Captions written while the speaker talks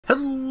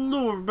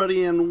Hello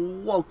everybody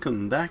and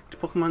welcome back to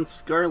Pokemon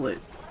Scarlet.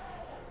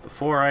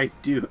 Before I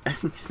do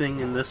anything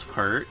in this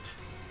part,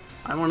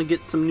 I want to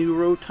get some new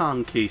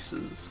Rotom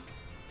cases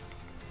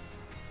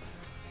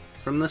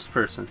from this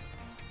person.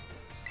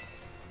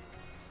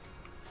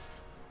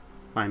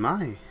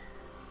 My,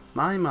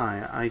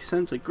 I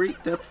sense a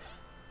great depth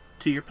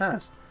to your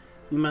past.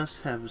 You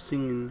must have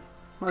seen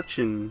much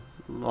in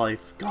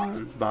life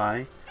gone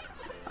by.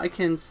 I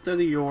can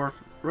study your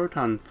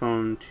Rotom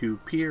phone to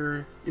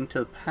peer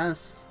into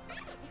past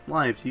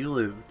lives you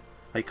lived.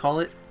 I call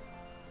it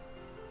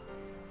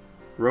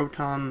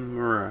Rotom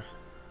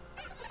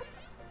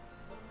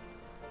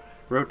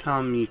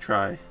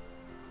Mitri.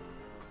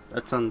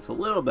 That sounds a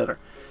little better.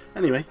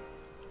 Anyway,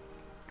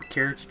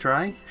 care to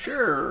try?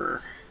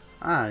 Sure.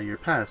 Ah, your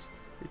past.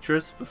 It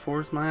drifts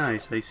before my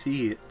eyes. I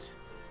see it.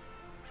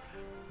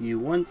 You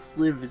once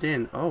lived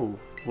in... Oh,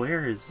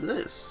 where is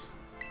this?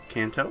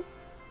 Kanto?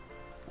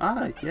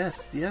 Ah,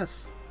 yes.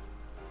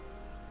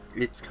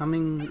 It's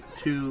coming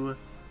to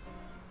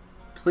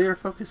clear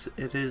focus.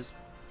 It is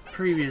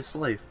previous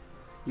life.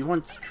 You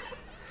once...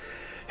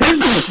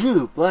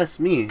 Bless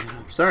me.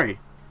 I'm sorry.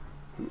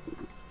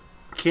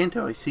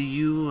 Kanto, I see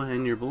you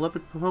and your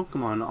beloved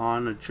Pokemon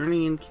on a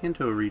journey in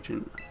Kanto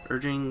region,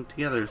 urging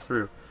together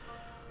through.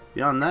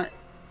 Beyond that,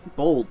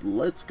 bold,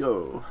 let's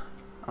go.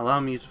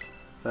 Allow me to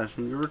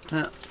fashion your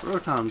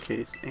Rotom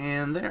case,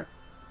 and there.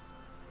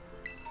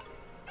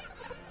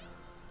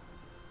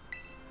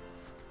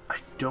 I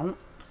don't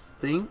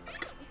think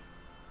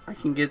I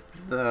can get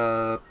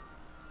the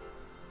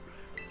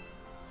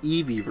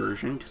Eevee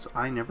version, because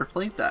I never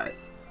played that.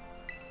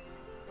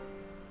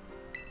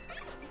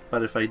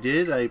 But if I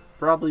did, I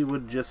probably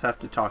would just have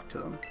to talk to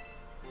them.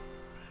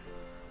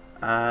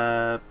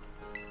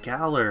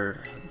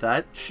 Galar.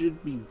 That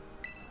should be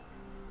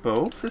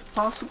both, if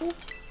possible?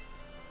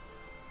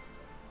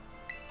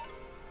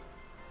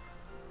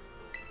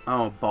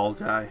 Oh, ball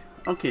guy.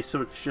 Okay,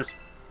 so it's just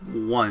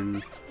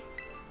one.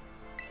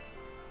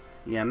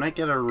 Yeah, I'm not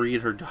gonna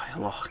read her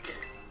dialogue.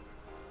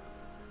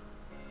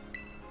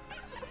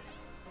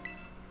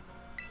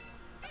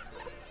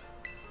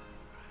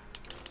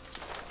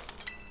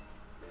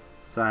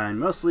 So I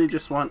mostly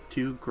just want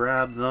to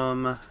grab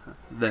them,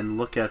 then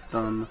look at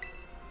them.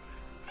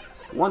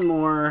 One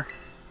more.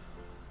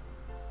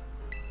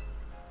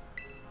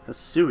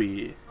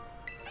 Hisui.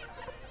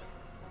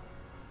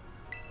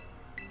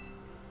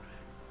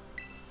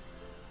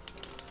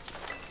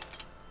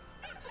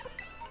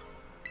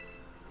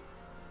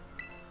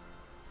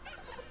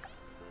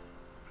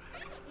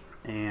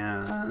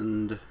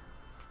 And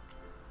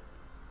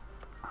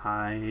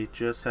I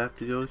just have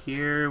to go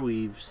here.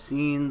 We've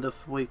seen the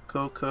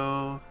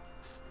Fuecoco.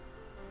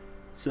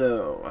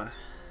 So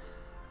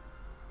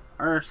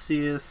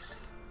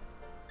Arceus,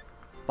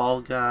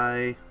 Ball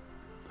Guy,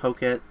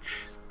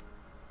 Poketch.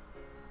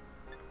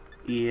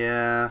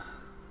 Yeah.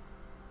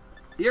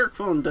 The Arc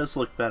phone does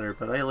look better,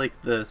 but I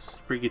like the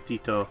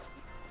Sprigatito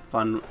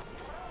fun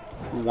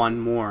one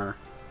more.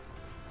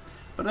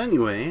 But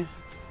anyway,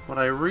 what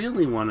I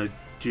really want to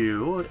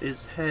do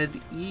is head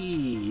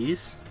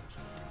east.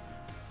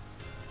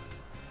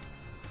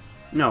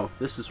 No,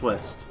 this is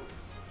west.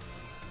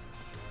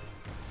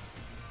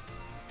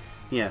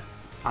 Yeah,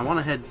 I want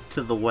to head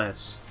to the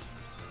west.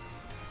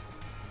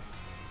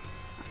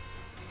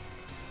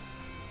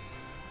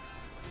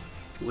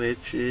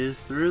 Which is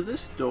through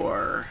this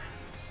door.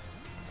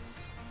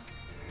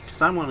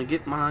 Because I want to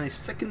get my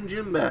second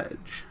gym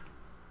badge.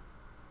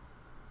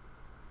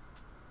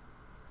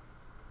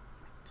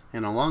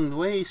 And along the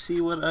way,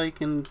 see what I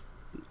can...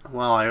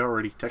 Well, I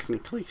already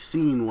technically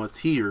seen what's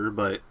here,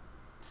 but...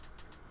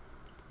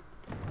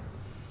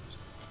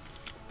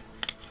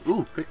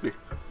 Ooh, picnic.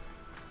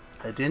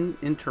 I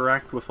didn't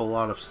interact with a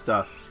lot of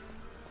stuff.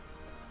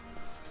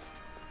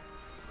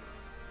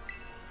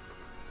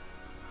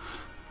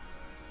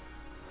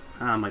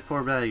 Ah, my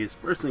poor bag is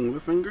bursting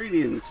with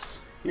ingredients.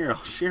 Here,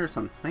 I'll share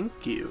some.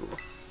 Thank you.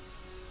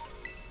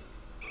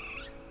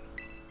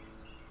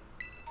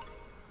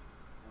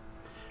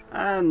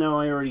 Ah, no,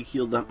 I already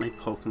healed up my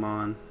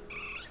Pokemon.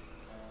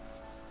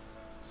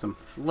 Some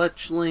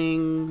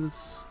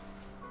fletchlings.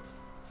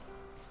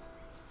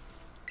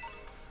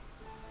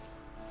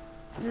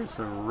 There's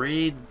a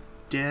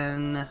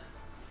Raiden.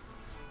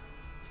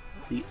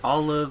 The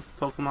Olive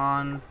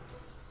Pokemon.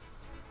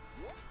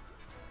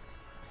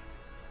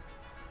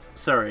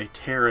 Sorry,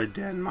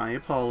 Terraden, my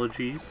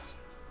apologies.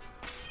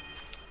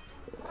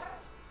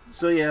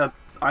 So yeah,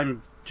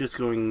 I'm just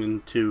going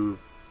into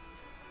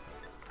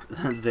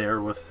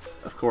there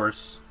with, of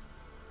course,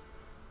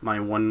 my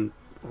one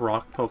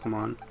rock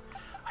Pokemon.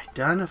 I've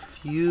done a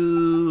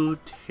few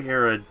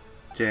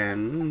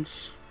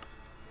Terradens.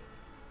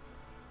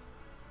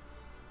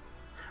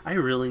 I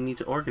really need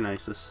to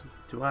organize this.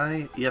 Do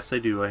I? Yes, I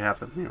do. I have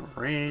them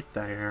right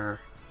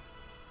there.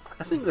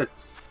 I think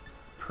that's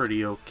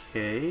pretty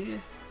okay.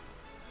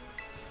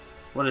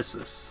 What is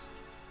this?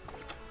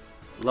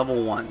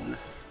 Level 1.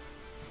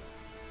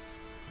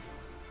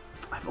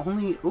 I've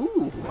only...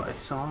 Ooh, I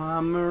saw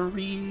a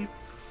Marie...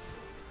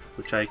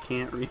 Which I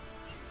can't read.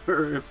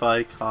 if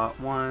I caught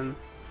one.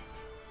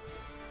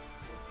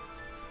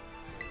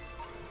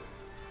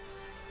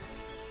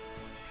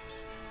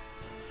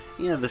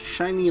 Yeah, the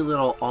shiny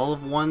little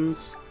olive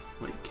ones.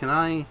 Wait, can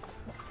I?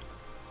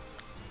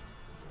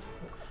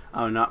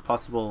 Oh, not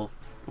possible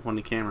on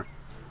the camera.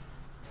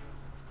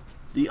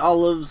 The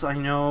olives, I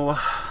know,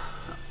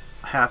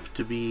 have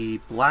to be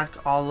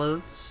black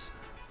olives.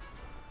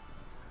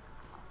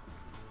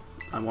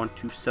 I want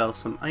to sell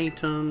some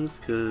items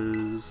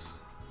because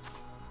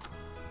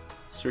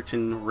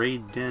certain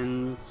raid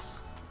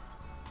dens.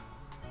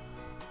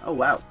 Oh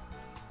wow,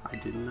 I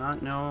did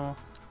not know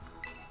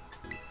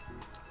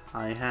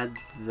I had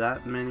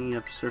that many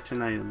of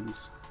certain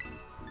items.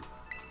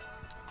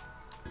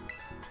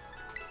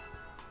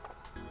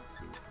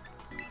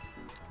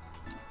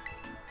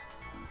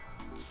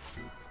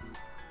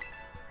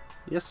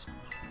 Yes,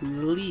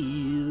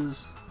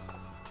 please.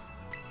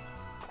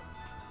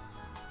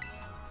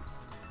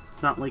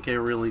 It's not like I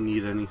really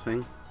need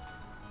anything.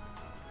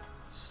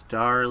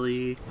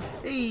 Starly.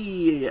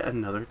 Hey,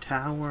 another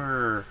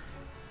tower.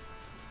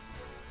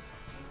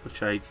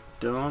 Which I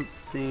don't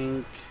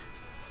think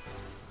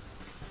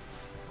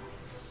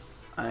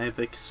I've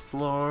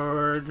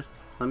explored.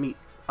 Let me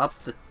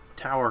up the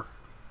tower.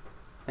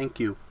 Thank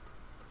you.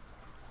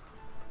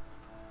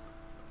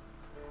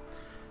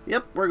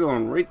 Yep, we're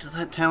going right to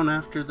that town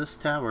after this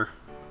tower.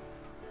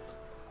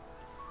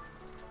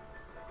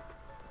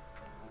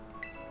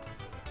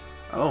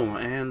 Oh,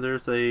 and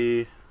there's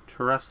a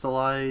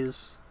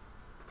terrestrialized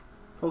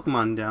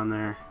Pokemon down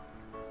there.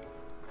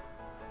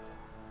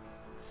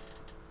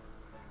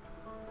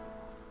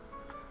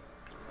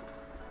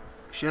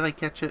 Should I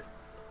catch it?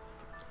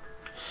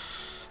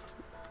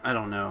 I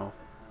don't know.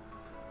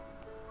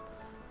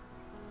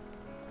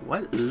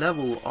 What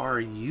level are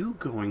you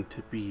going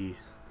to be?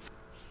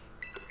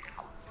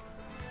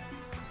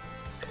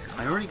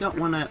 I already got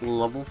one at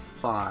level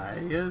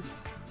 5.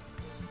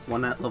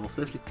 One at level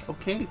 50.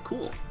 Okay,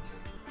 cool.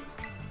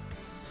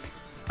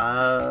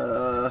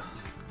 Don't...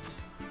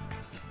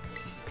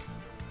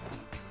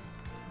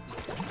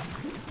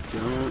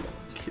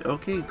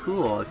 Okay,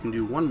 cool. I can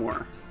do one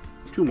more.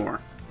 2 more.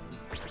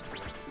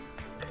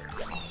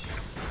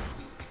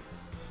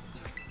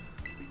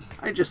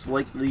 I just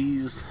like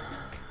these.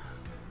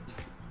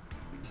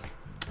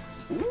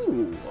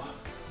 Ooh.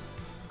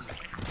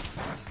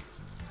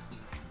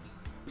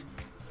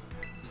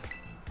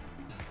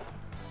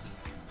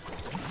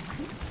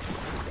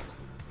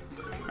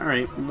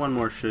 Alright, one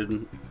more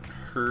shouldn't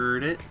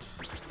hurt it.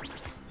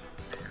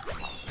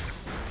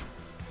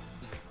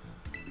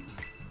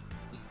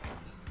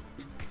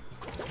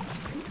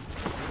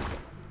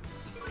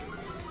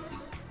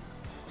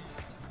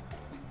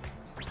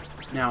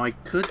 Now I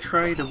could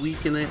try to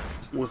weaken it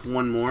with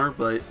one more,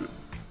 but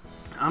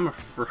I'm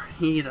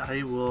afraid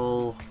I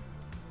will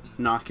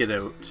knock it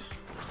out.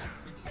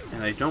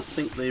 And I don't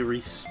think they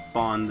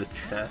respawn the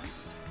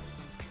chest.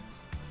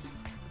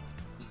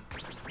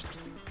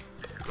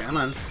 Come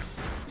on.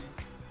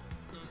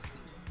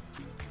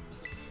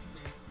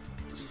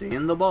 Stay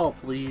in the ball,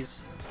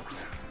 please.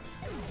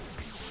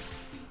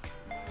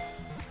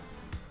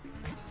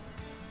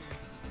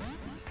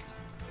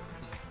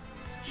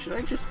 Should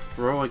I just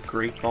throw a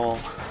great ball?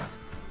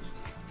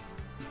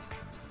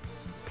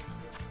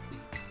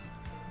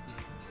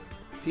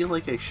 I feel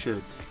like I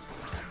should.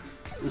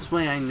 This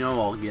way I know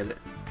I'll get it.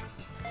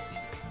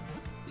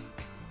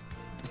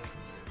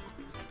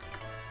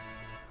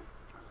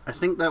 I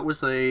think that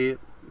was a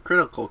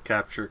critical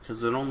capture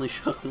because it only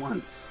shook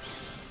once.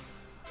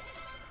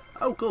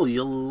 Oh cool,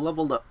 you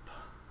leveled up.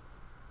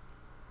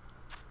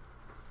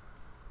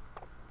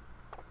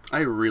 I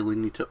really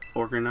need to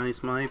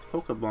organize my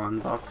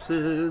Pokemon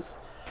boxes.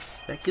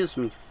 That gives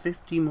me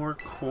 50 more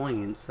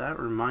coins. That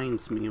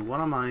reminds me, what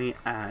am I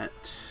at?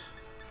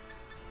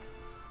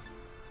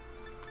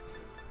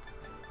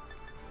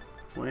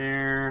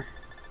 Where?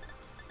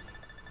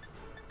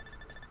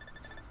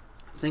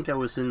 I think I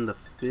was in the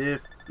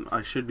 5th.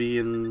 I should be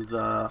in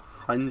the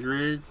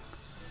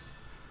hundreds.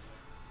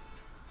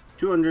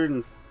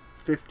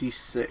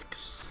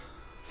 256.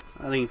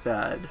 That ain't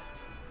bad.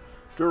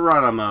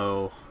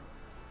 Geronimo.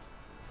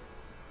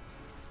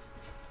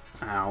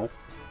 Ow.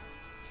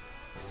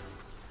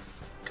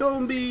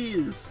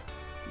 Combies!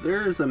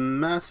 There is a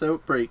mass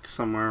outbreak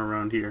somewhere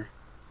around here.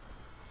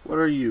 What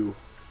are you?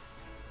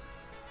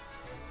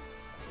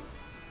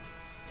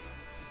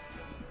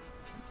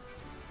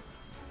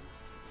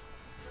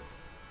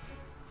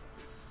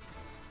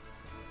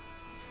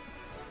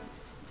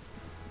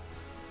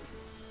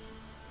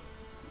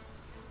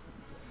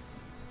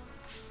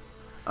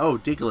 Oh,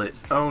 Diglett.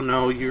 Oh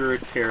no, you're a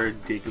Terra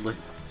Diglett.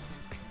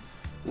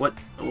 What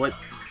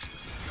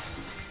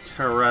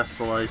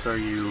Terrestrialize are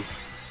you?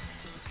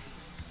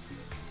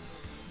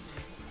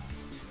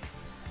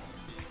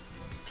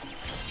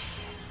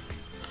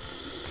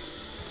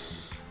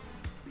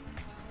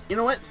 You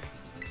know what?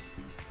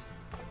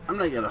 I'm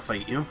not gonna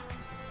fight you.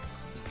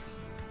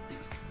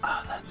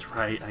 Ah, that's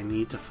right, I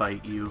need to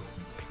fight you.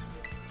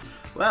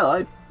 Well,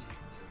 I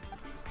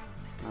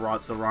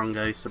brought the wrong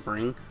guys to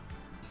bring.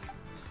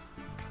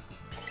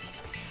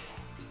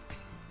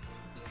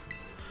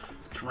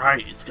 That's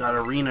right, it's got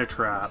arena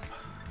trap.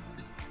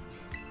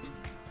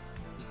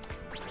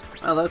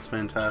 Oh, that's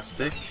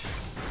fantastic.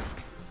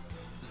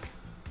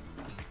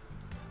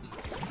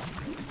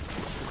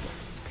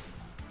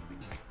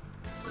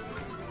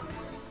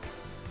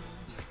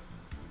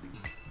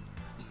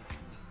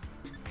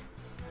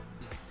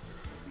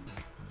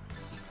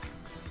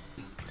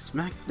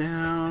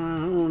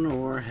 Smackdown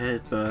or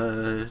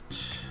headbutt.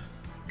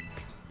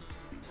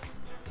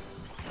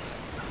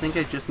 I think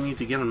I just need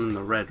to get him in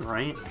the red,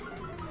 right?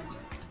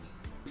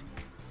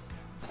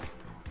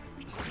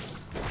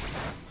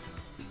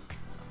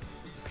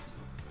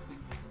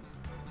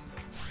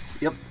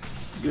 Yep,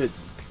 good.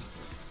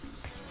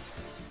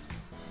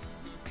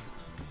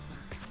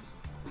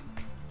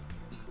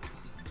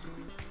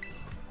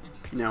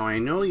 Now I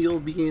know you'll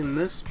be in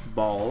this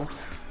ball,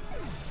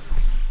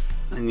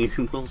 and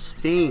you will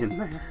stay in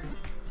there.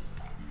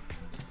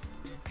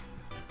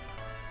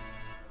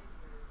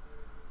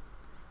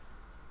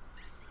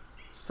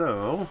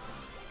 So,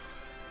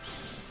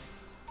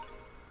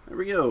 there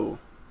we go.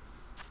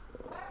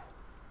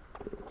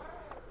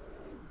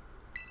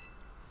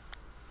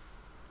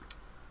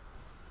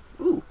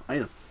 Ooh,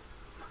 item.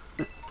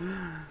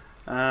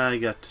 I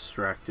got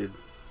distracted.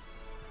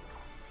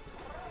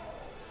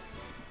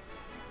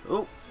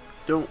 Oh,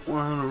 don't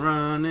want to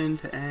run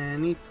into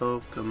any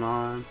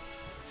Pokemon.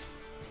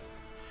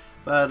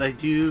 But I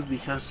do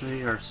because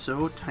they are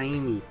so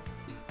tiny.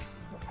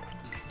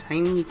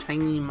 Tiny,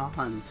 tiny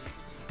mon.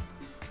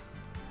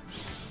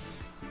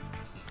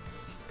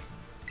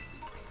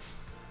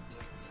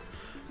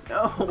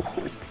 No!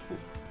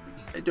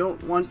 I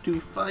don't want to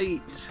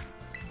fight!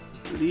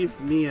 Leave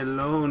me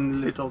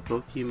alone, little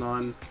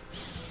Pokemon.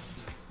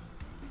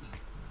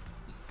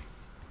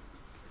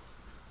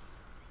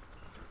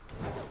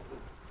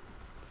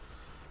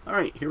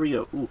 Alright, here we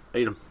go. Ooh,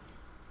 item.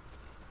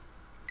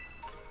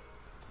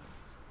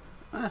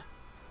 Ah,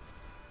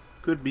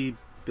 could be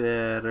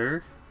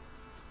better.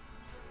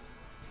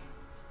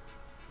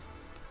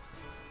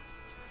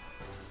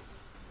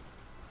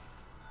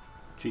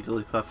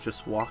 Jigglypuff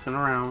just walking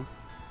around.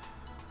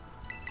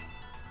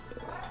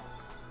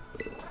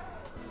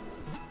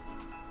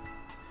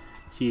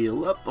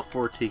 Heal up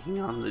before taking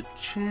on the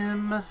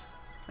gym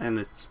and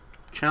its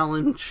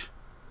challenge.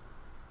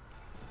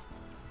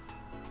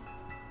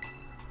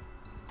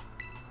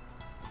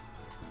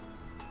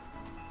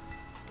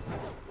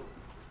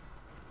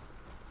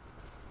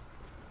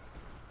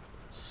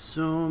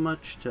 So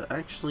much to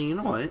actually, you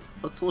know what?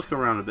 Let's look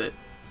around a bit.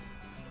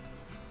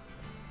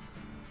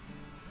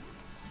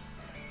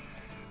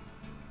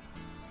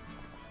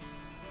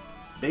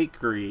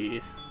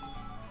 Bakery.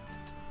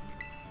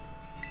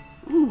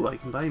 Ooh, I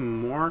can buy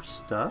more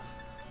stuff.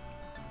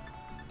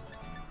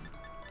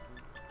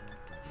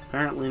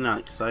 Apparently not,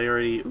 because I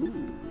already...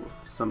 Ooh,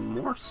 some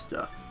more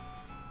stuff.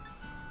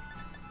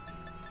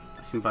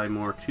 I can buy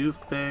more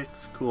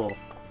toothpicks. Cool.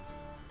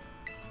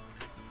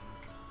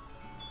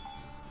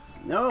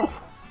 No!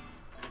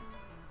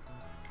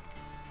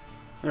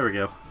 There we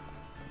go.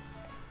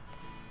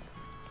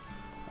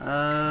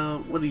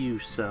 What do you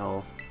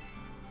sell?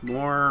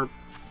 More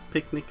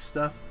picnic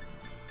stuff?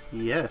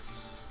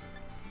 Yes.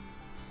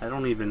 I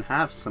don't even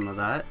have some of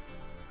that.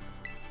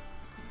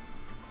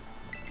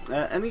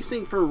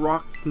 Anything for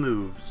rock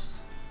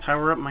moves.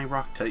 Power up my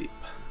rock type.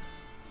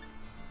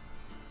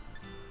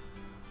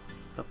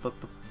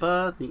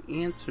 The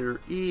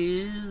answer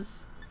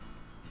is...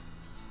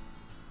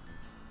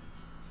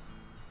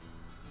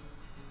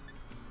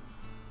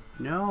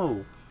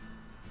 no.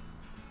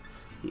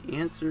 The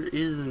answer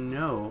is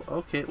no.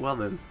 Okay, well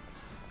then.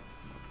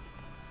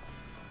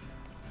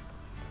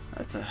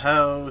 That's a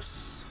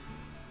house.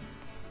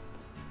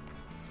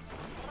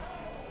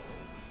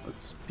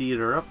 Let's speed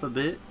her up a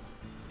bit.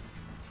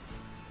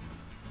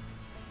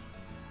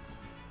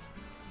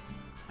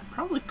 I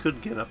probably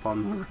could get up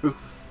on the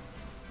roof.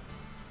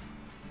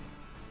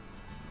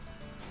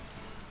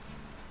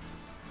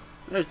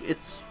 Look,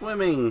 it's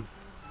swimming.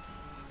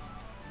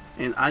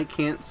 And I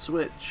can't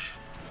switch.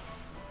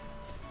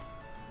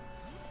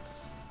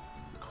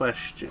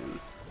 Question.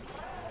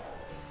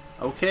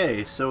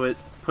 Okay, so it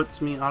puts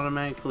me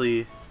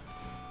automatically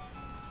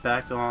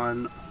back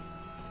on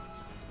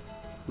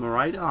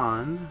right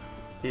on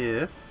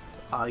if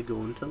I go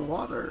into the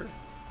water.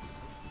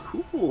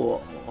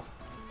 Cool.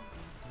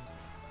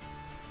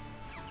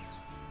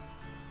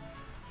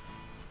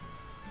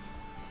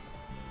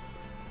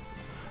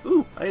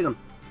 Ooh, item.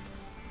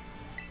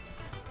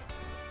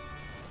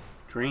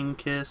 Drain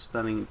Kiss,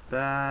 that ain't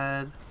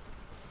bad.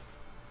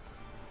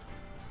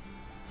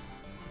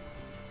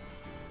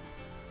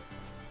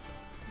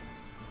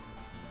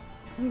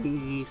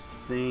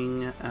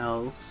 Anything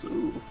else?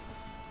 Ooh,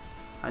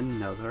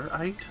 another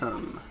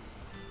item.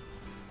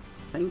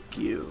 Thank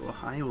you.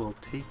 I will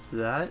take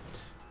that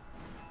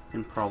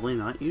and probably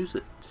not use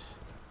it.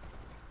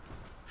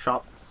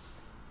 Shop.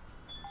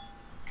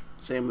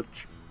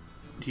 Sandwich.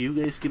 Do you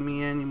guys give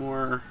me any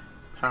more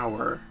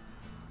power?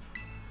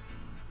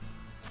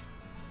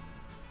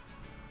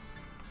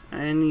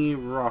 any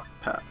rock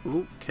pat.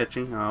 Ooh,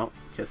 catching out.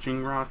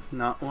 Catching rock,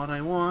 not what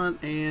I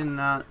want, and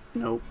not...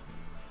 Nope.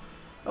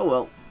 Oh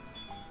well.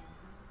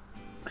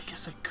 I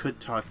guess I could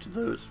talk to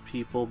those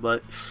people,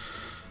 but...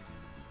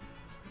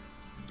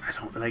 I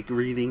don't like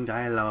reading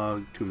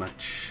dialogue too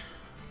much.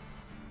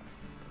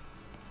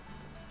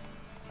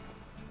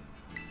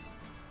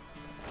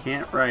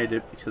 Can't write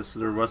it because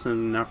there wasn't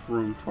enough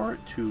room for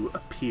it to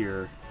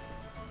appear.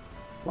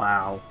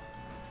 Wow.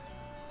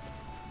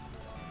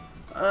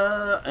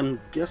 I'm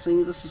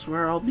guessing this is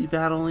where I'll be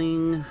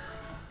battling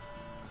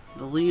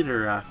the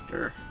leader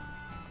after.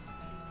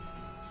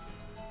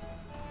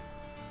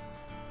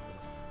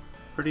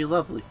 Pretty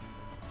lovely.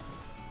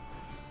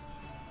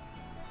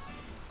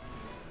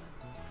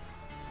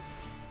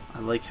 I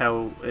like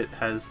how it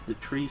has the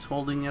trees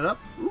holding it up.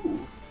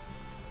 Ooh.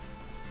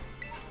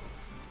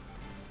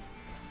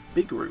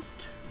 Big root.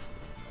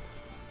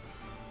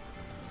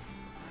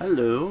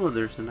 Hello,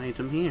 there's an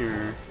item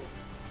here.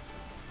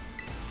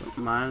 Don't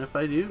mind if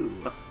I do.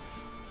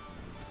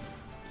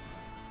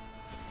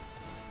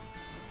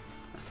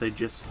 As I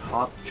just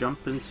hop,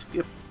 jump, and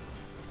skip.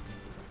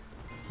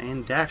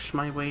 And dash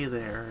my way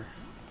there.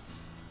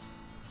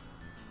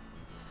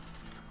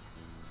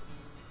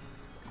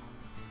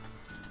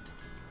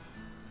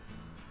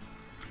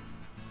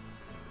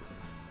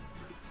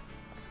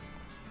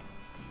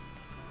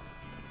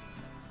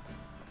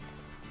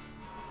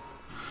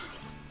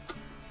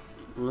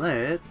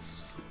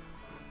 Let's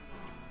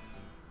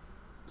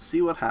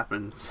see what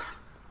happens.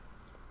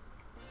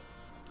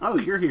 Oh,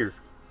 you're here.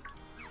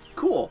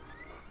 Cool.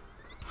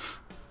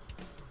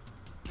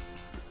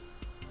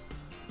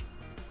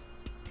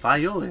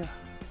 Violet.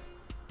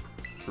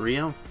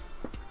 Rio.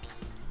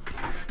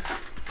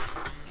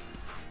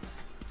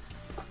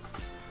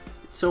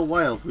 It's so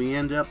wild. We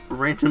end up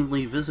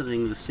randomly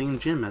visiting the same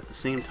gym at the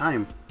same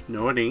time.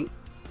 No, it ain't.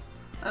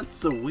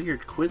 That's a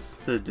weird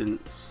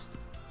coincidence.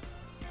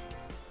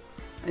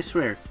 I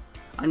swear,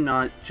 I'm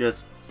not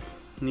just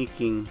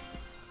sneaking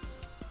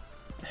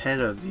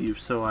ahead of you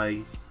so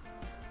I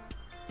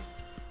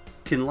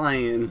can lie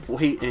in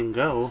wait and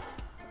go.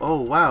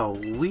 Oh wow,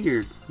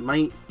 weird.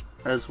 Might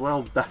as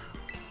well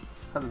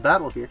have a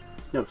battle here.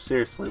 No,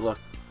 seriously, look.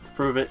 To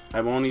prove it,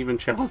 I won't even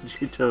challenge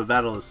you to a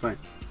battle this time.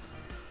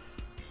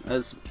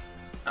 As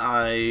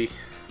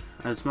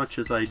much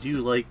as I do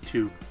like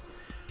to,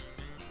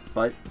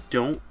 but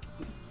don't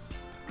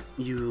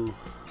you...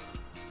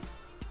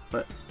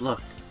 But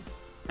look,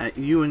 at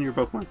you and your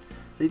Pokemon.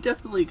 They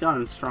definitely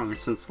gotten stronger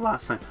since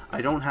last time.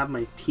 I don't have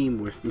my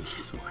team with me,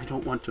 so I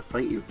don't want to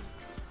fight you.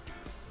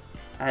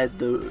 Add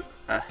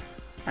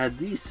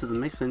these to the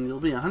mix and you'll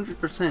be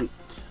 100%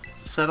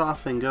 set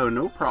off and go,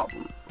 no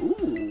problem.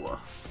 Ooh,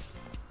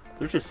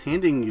 they're just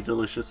handing you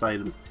delicious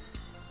item.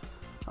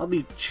 I'll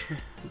be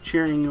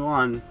cheering you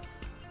on.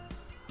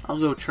 I'll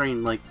go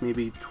train like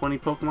maybe 20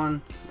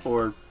 Pokemon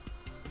or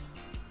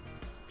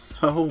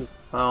so.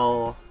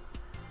 Well,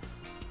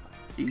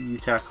 you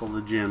tackle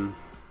the gym.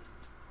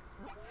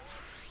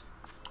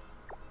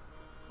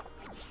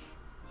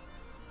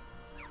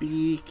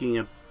 Speaking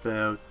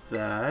about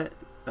that,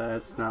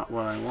 that's not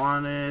what I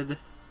wanted.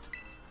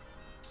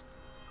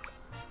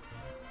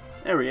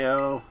 There we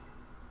go.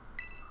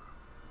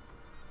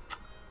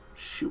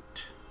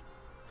 Shoot.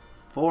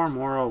 4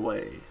 more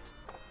away.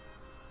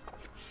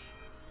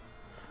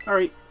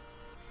 Alright.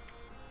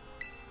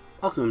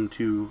 Welcome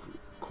to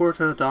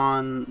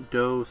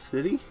Cortondo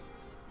City.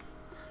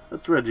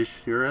 Let's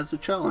register as a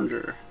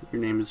challenger.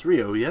 Your name is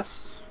Rio,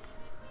 yes?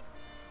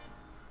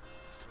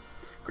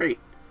 Great.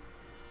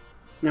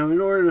 Now,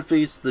 in order to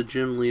face the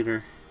gym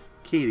leader,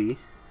 Katy,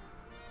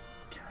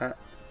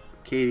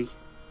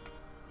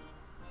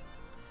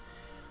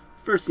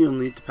 first you'll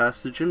need to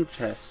pass the gym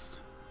test.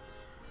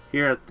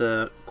 Here at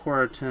the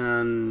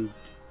Cortondo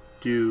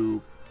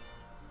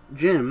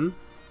gym,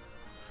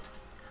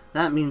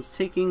 that means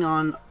taking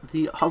on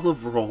the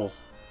olive roll.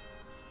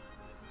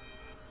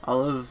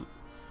 Olive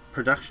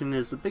production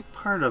is a big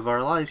part of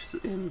our lives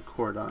in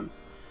Cortondo.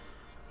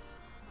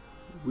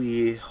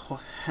 We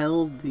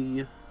held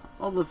the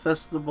Olive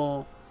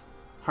Festival,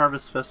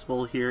 Harvest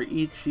Festival here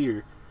each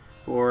year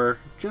for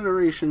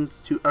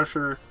generations to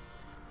usher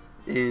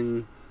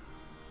in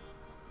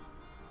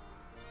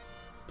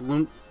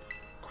bloom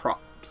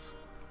crops.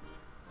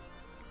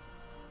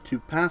 To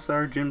pass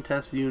our gym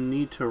test, you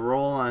need to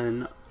roll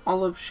an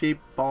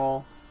olive-shaped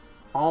ball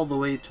all the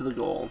way to the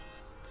goal.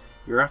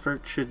 Your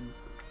effort should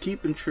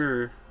keep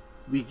ensure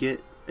we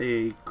get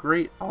a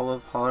great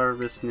olive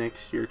harvest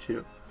next year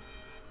too.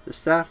 The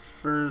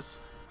staffers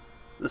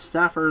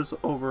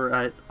over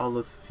at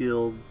Olive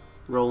Field,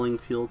 Rolling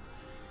Field,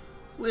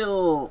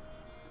 will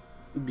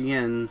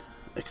begin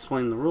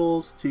explain the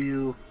rules to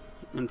you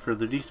in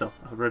further detail.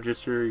 I'll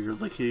register your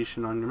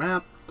location on your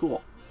map.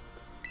 Cool.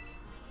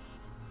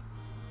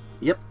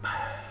 Yep.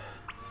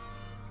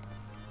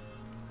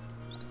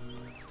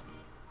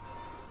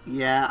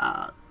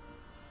 Yeah,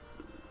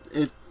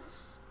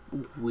 it's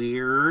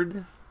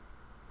weird,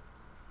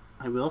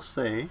 I will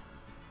say.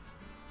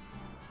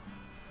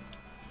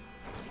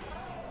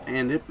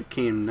 and it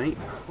became night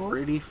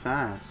pretty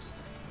fast.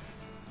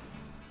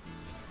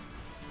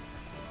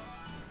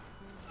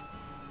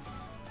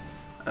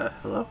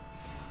 Hello?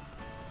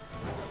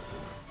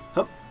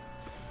 Hup.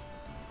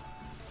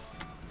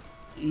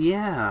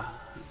 Yeah.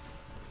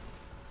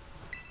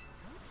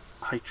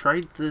 I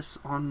tried this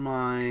on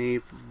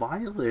my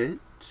Violet.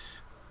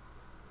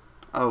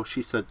 Oh,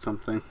 she said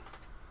something.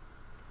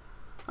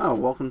 Oh,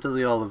 welcome to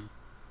the olive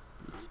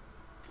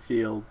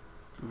field,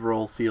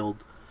 roll field.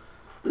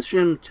 This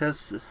gym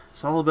test is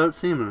all about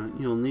stamina.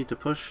 You'll need to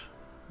push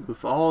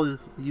with all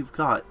you've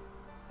got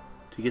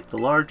to get the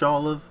large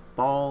olive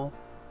ball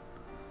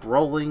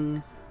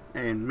rolling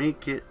and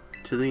make it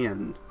to the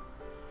end.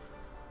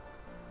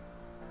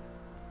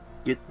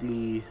 Get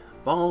the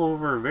ball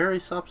over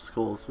various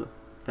obstacles,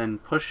 then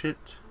push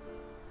it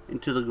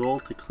into the goal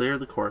to clear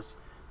the course.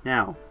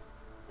 Now,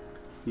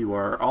 you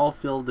are all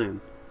filled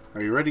in.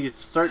 Are you ready to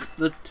start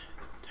the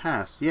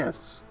task?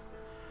 Yes.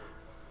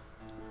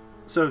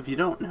 So if you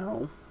don't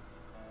know,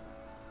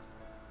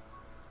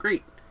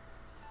 great.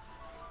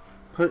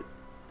 Put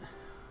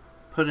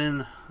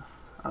in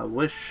a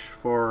wish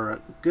for a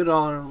good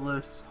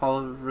olive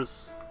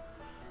harvest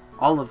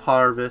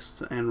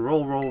and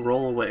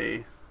roll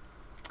away.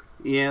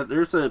 Yeah,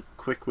 there's a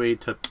quick way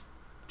to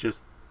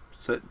just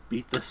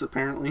beat this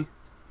apparently.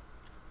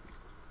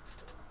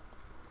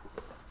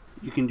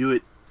 You can do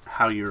it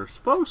how you're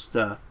supposed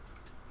to,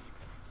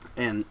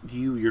 and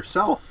you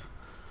yourself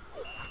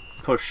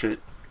push it.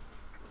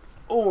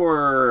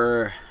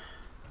 Or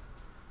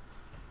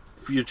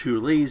if you're too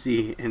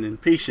lazy and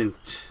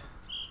impatient,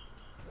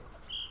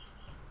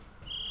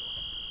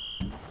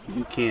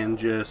 you can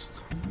just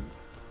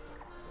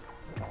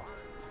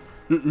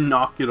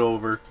knock it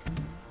over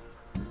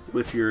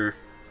with your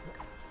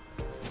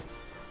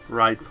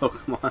ride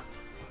Pokemon.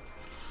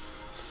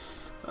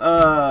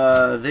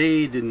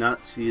 They did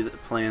not see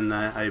that plan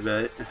that, I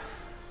bet.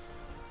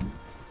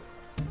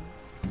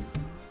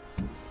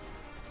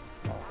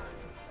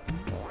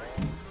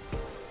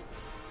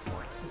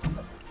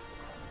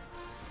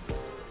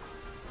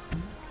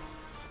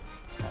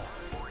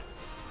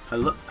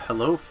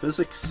 Hello,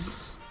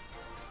 physics.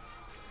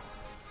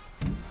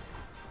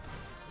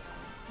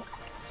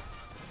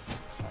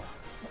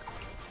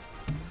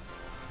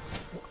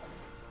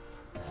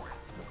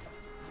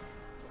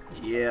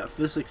 Yeah,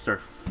 physics are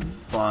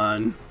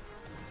fun.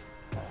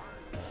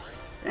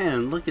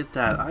 And look at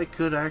that, I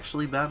could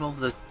actually battle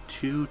the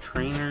two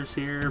trainers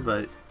here,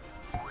 but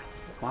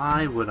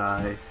why would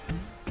I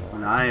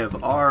when I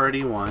have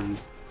already won?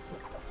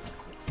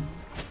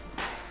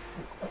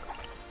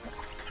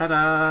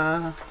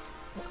 Ta-da!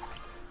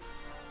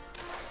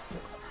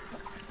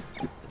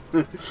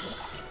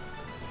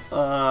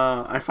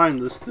 I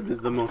find this to be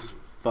the most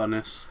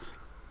funnest.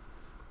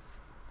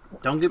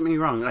 Don't get me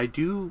wrong,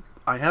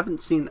 I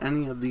haven't seen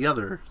any of the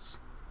others.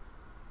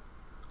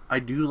 I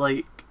do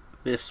like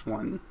this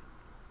one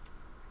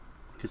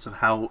because of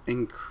how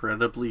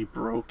incredibly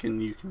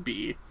broken you can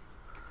be.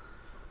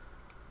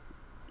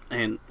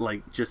 And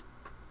like just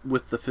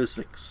with the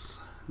physics,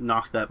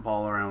 knock that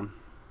ball around.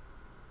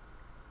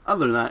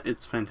 Other than that,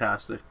 it's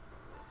fantastic.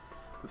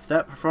 With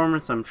that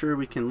performance, I'm sure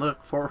we can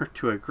look forward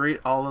to a great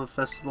Olive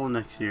Festival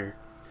next year.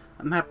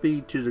 I'm happy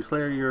to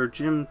declare your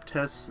gym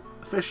test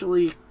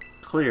officially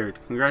cleared.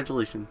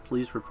 Congratulations.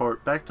 Please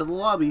report back to the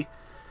lobby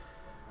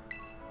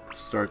to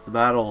start the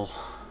battle.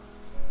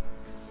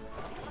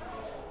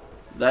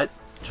 That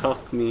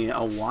took me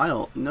a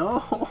while.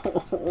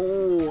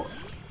 No!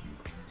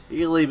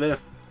 Ely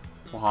Biff.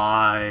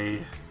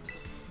 Why?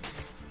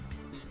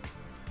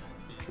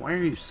 Why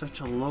are you such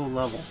a low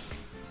level?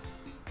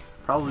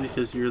 Probably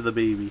because you're the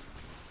baby.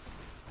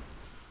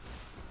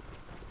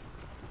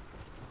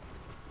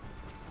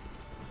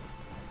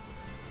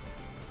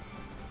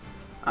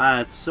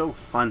 It's so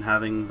fun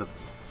having the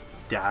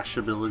dash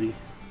ability.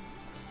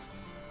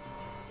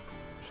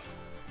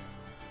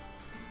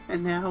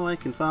 And now I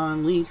can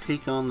finally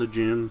take on the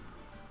gym.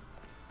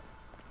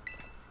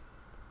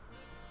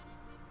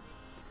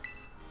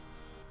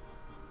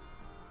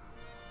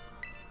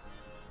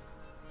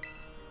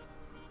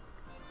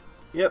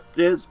 Yep,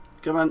 Diz,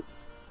 come on.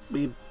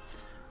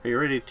 Are you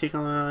ready to take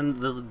on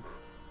the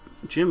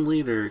gym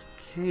leader,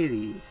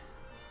 Katy?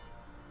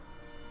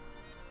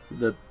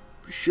 The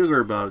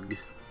sugar bug.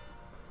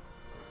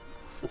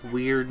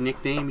 Weird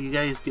nickname you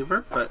guys give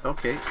her, but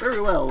okay,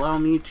 very well. Allow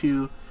me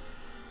to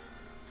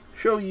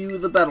show you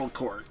the battle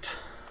court.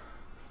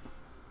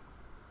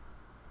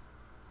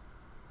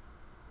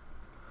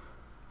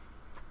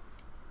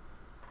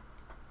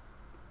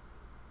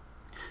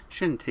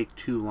 Shouldn't take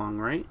too long,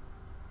 right?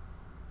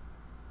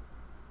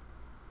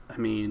 I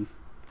mean,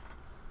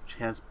 she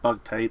has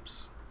bug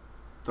types.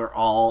 They're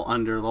all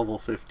under level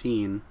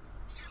 15.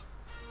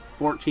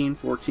 14,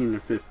 14,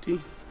 and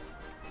 15.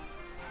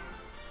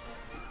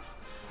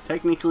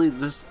 Technically,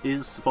 this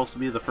is supposed to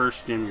be the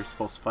first gym you're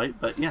supposed to fight,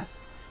 but yeah.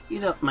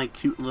 Eat up my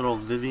cute little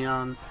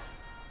Vivian.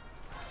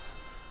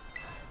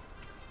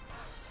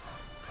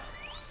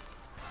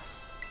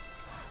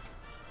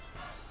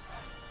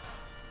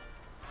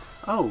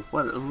 Oh,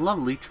 what a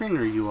lovely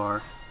trainer you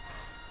are.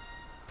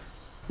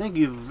 Thank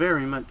you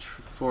very much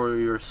for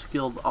your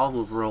skilled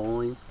olive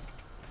rolling.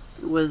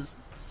 It was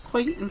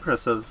quite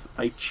impressive.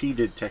 I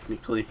cheated,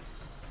 technically.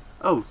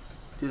 Oh,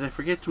 did I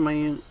forget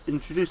to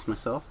introduce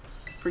myself?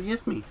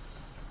 Forgive me.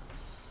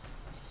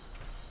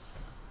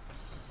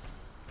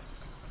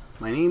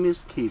 My name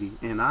is Katy,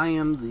 and I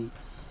am the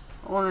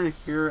owner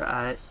here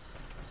at...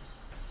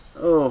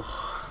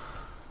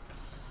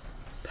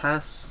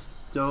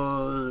 Pastorius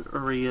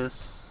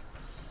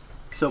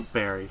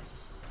Soapberry.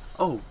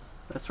 Oh,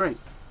 that's right.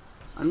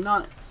 I'm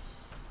not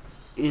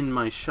in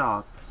my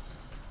shop.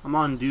 I'm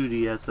on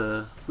duty as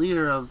a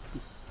leader of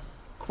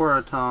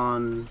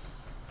Cortondo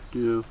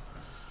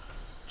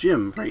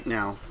gym right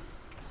now.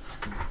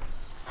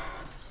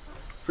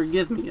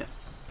 Forgive me.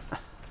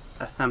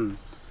 Ahem.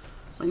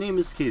 My name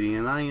is Katy,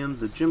 and I am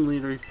the gym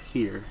leader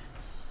here.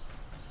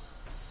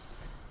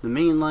 The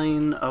main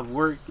line of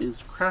work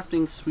is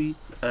crafting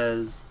sweets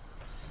as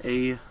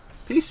a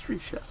pastry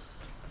chef.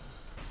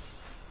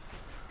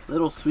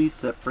 Little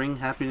sweets that bring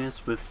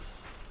happiness with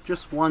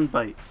just one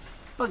bite.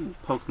 Bug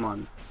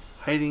Pokemon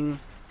hiding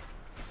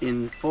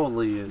in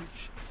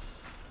foliage.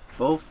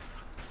 Both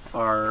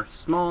are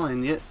small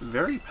and yet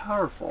very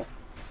powerful.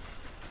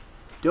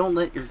 Don't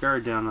let your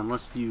guard down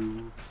unless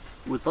you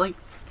would like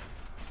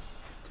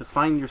to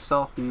find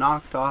yourself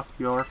knocked off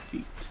your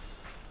feet.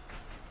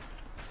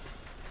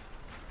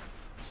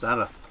 Is that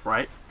a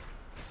threat?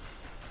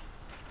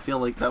 I feel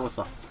like that was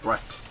a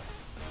threat.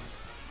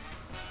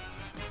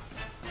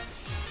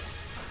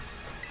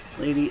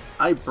 Lady,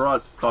 I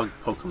brought bug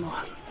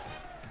Pokemon.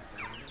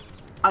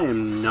 I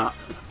am not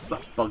a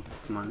bug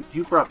Pokemon.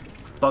 You brought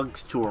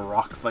bugs to a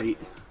rock fight.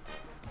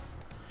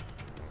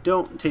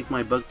 Don't take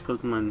my bug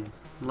Pokemon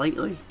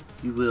lightly.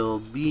 You will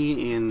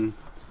be in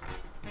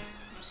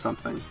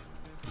something.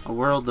 A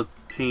world of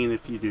pain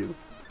if you do.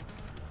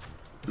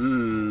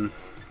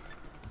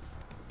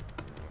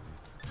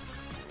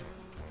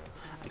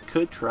 I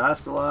could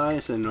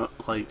terrestrialize and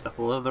like a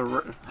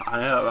other.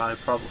 I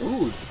probably.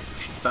 Ooh,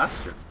 she's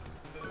faster.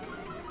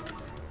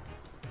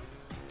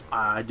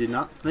 I did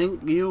not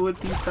think you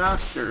would be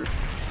faster.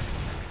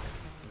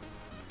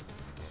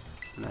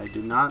 And I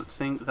did not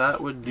think that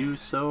would do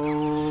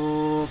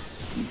so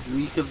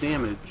weak of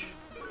damage.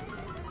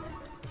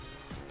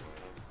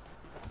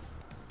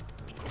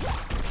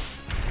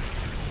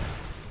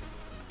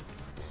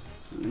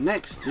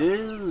 Next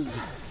is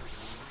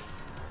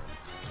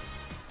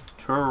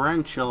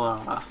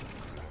Tarantula.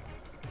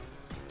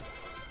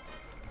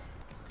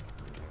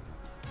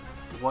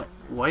 What?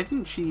 Why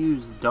didn't she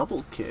use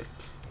double kick?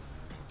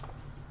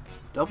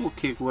 Double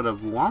kick would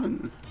have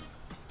won.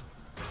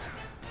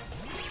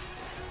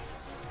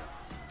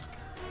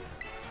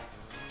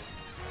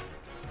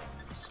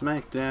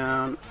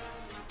 Smackdown.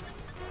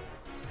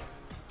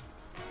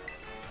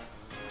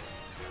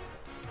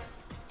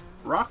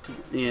 Rock.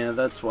 Yeah,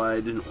 that's why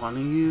I didn't want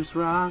to use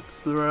Rock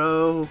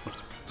Throw.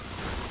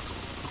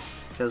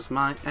 Because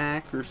my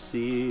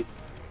accuracy.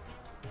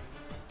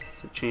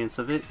 There's a chance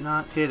of it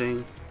not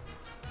hitting.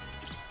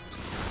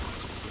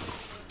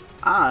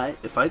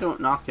 If I don't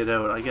knock it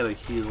out, I get a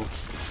heal.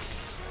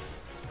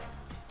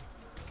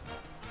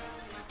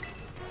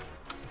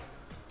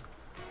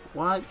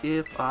 What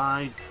if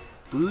I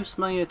boost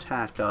my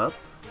attack up?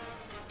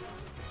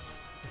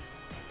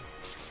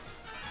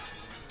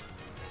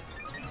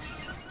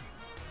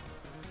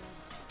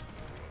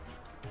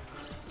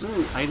 Is there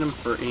an item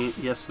for aim?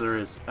 Yes, there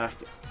is.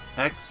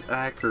 X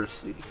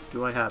accuracy.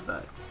 Do I have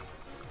that?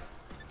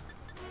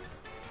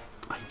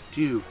 I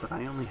do, but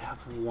I only have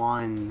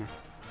one.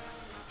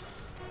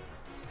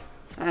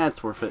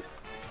 That's worth it.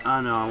 Oh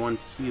no, I want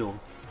to heal.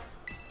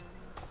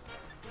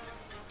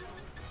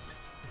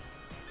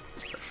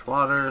 Fresh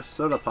water,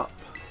 soda pop.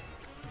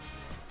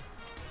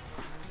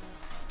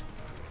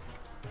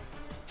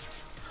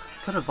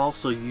 Could have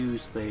also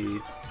used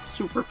a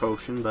super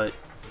potion, but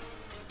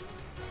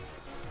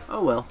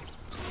oh well.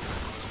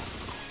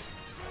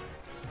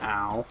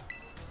 Ow.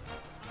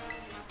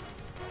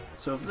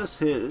 So if this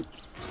hit,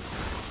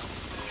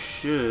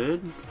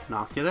 should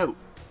knock it out.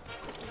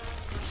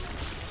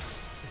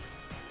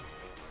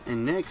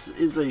 And next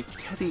is a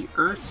Teddy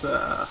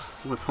Ursa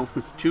with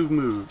only 2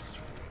 moves.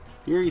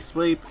 Fury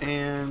Swipe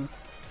and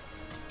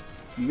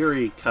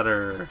Fury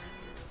Cutter.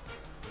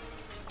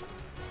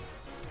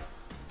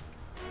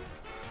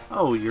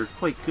 Oh, you're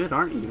quite good,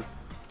 aren't you?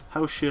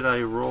 How should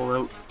I roll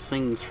out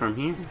things from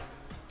here?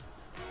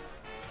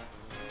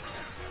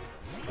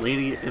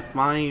 Lady, if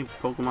my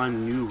Pokemon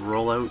knew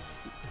rollout,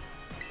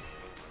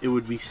 it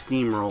would be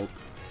steamrolled.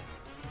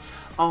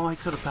 Oh, I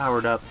could have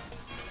powered up.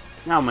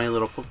 Now, my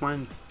little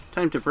Pokemon,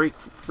 time to break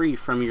free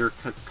from your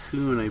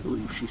cocoon, I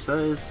believe she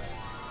says,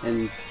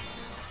 and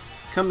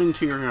come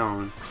into your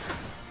own.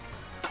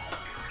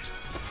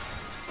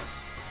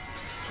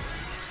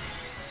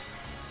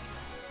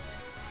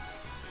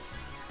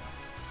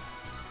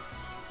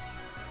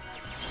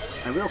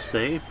 I will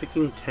say,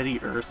 picking Teddy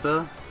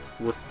Ursa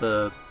with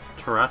the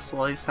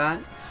terrestrialized hat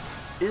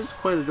is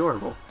quite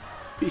adorable.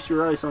 Feast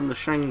your eyes on the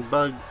shining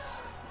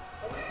bugs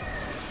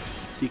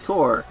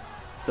decor,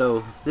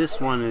 though this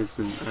one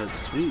isn't as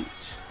sweet.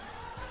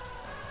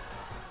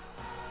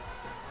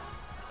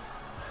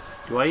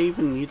 Do I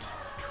even need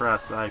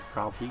dress? I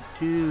probably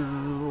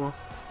do.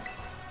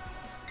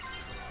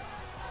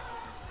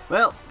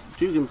 Well,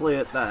 you can play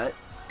at that.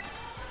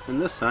 And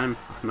this time,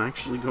 I'm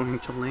actually going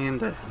to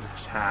land an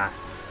attack.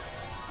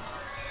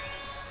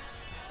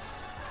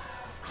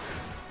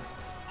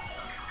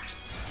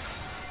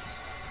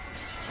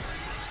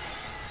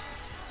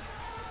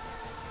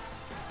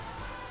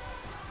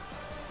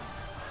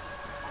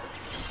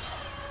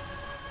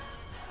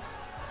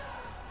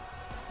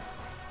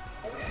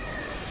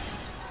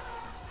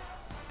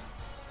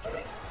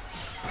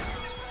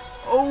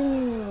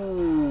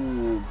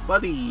 Oh,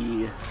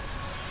 buddy.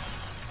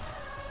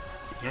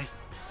 Yikes.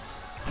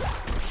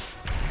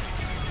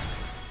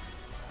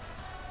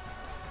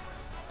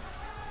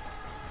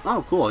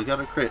 Oh, cool, I got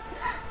a crit.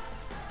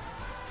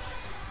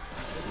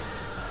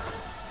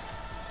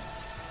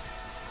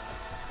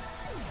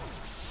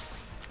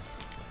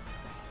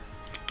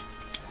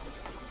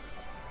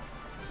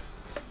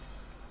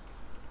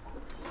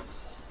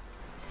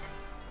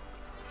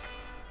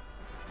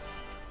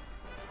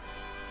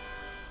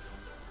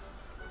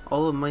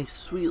 All of my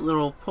sweet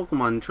little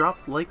Pokemon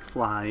dropped like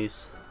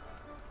flies.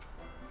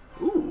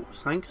 Ooh,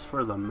 thanks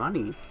for the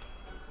money.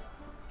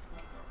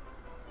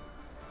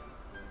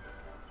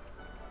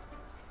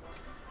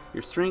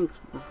 Your strength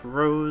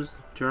rose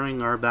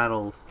during our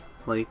battle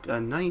like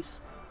a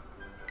nice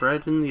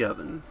bread in the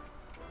oven.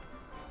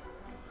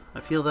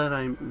 I feel that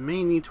I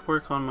may need to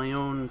work on my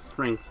own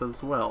strength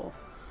as well.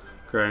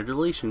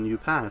 Congratulations, you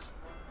passed.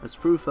 As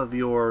proof of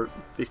your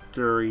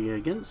victory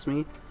against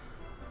me,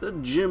 the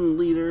gym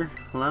leader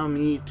allow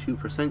me to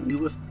present you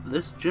with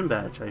this gym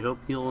badge. I hope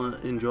you'll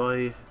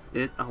enjoy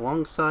it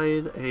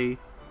alongside a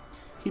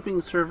heaping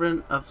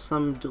servant of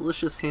some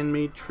delicious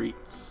handmade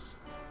treats.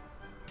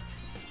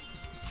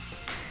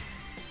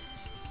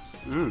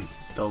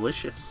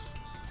 Delicious.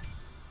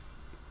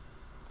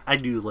 I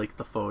do like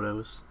the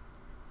photos.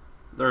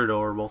 They're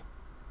adorable.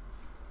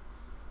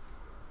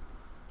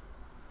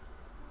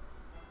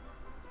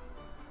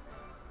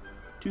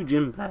 Two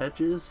gym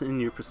badges in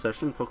your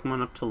possession.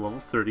 Pokemon up to level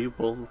 30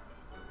 will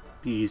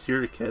be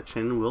easier to catch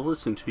and will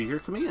listen to your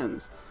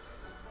commands.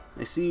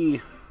 I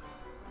see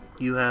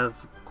you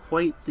have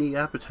quite the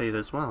appetite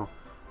as well.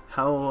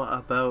 How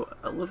about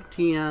a little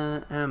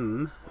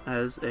TM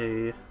as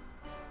a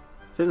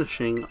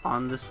finishing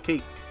on this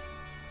cake?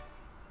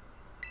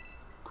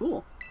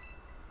 Cool.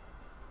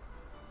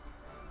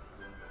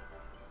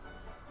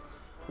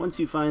 Once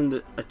you find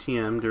a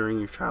TM during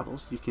your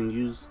travels, you can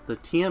use the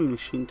TM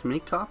machine to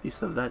make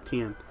copies of that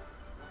TM.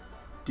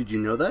 Did you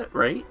know that,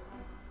 right?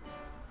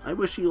 I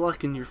wish you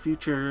luck in your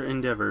future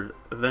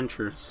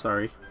adventures.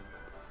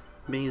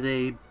 May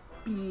they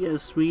be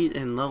as sweet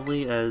and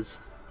lovely as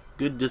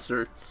good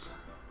desserts.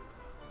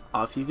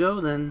 Off you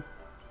go then,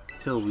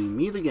 till we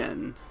meet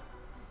again.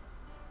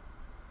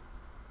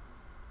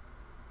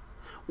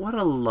 What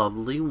a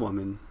lovely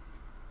woman.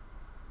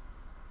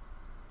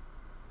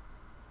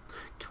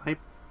 Can I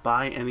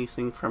buy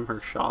anything from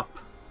her shop?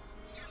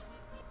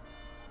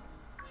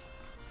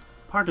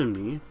 Pardon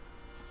me,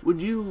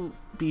 would you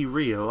be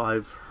Rio?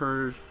 I've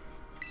heard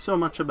so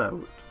much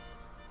about.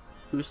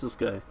 Who's this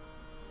guy?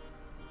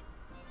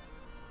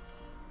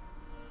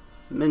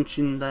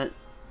 Mentioned that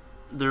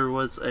there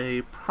was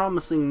a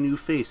promising new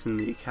face in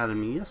the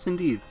academy. Yes,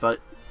 indeed, but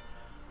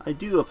I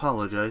do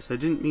apologize. I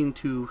didn't mean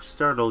to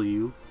startle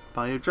you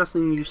by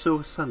addressing you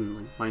so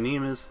suddenly. My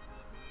name is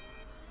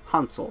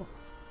Hansel.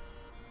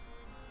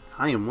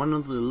 I am one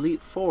of the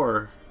Elite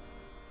Four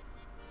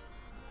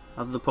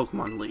of the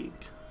Pokemon League.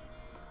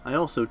 I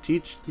also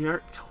teach the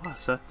art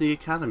class at the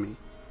academy.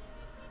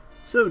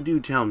 So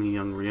do tell me,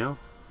 young Rio,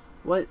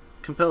 what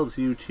compels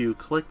you to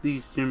collect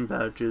these gym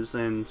badges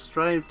and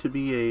strive to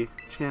be a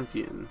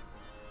champion?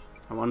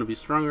 I want to be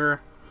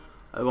stronger.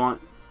 I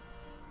want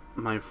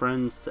my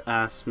friends to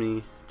ask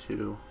me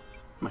to...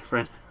 My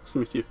friend asked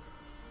me to...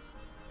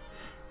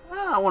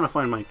 I want to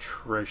find my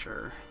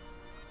treasure.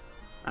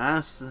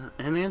 Ask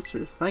and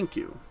answer. Thank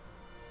you.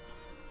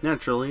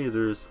 Naturally,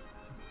 there's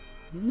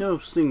no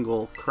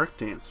single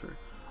correct answer.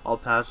 All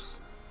paths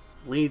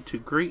lead to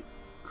great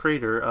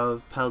crater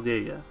of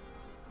Paldea.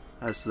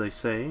 As they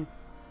say,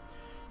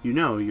 you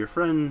know, your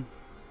friend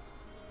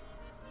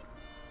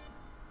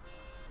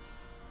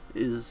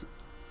is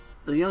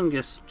the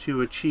youngest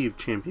to achieve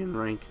champion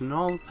rank in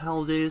all of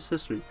Paldea's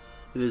history.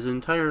 It is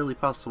entirely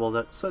possible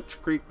that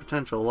such great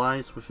potential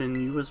lies within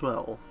you as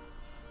well.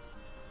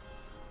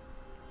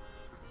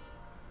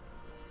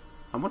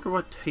 I wonder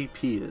what type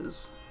he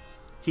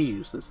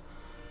uses.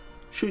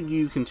 Should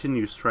you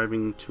continue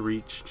striving to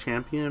reach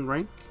champion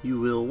rank, you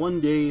will one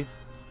day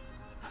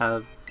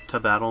have to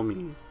battle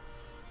me.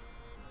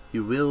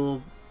 You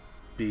will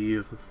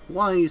be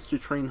wise to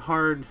train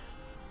hard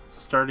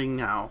starting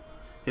now.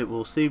 It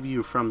will save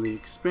you from the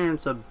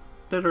experience of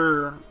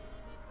bitter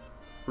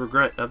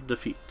regret of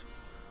defeat.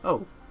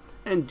 Oh,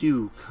 and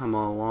do come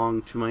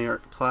along to my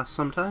art class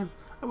sometime.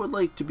 I would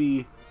like to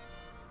be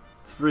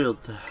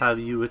Thrilled to have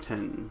you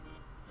attend.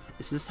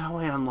 Is this how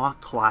I unlock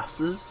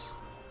classes?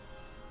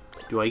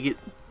 Do I get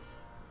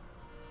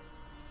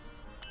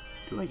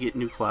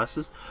new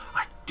classes?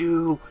 I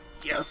do!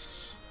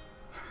 Yes!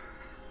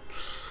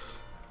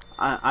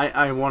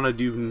 I want to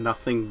do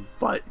nothing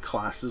but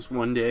classes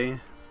one day.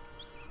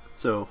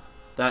 So,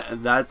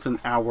 that's an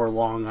hour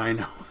long, I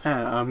know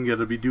that I'm going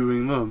to be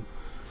doing them.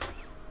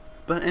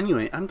 But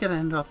anyway, I'm going to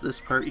end off this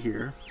part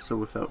here. So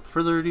without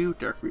further ado,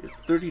 Dark Reader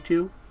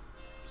 32,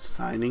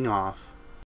 signing off.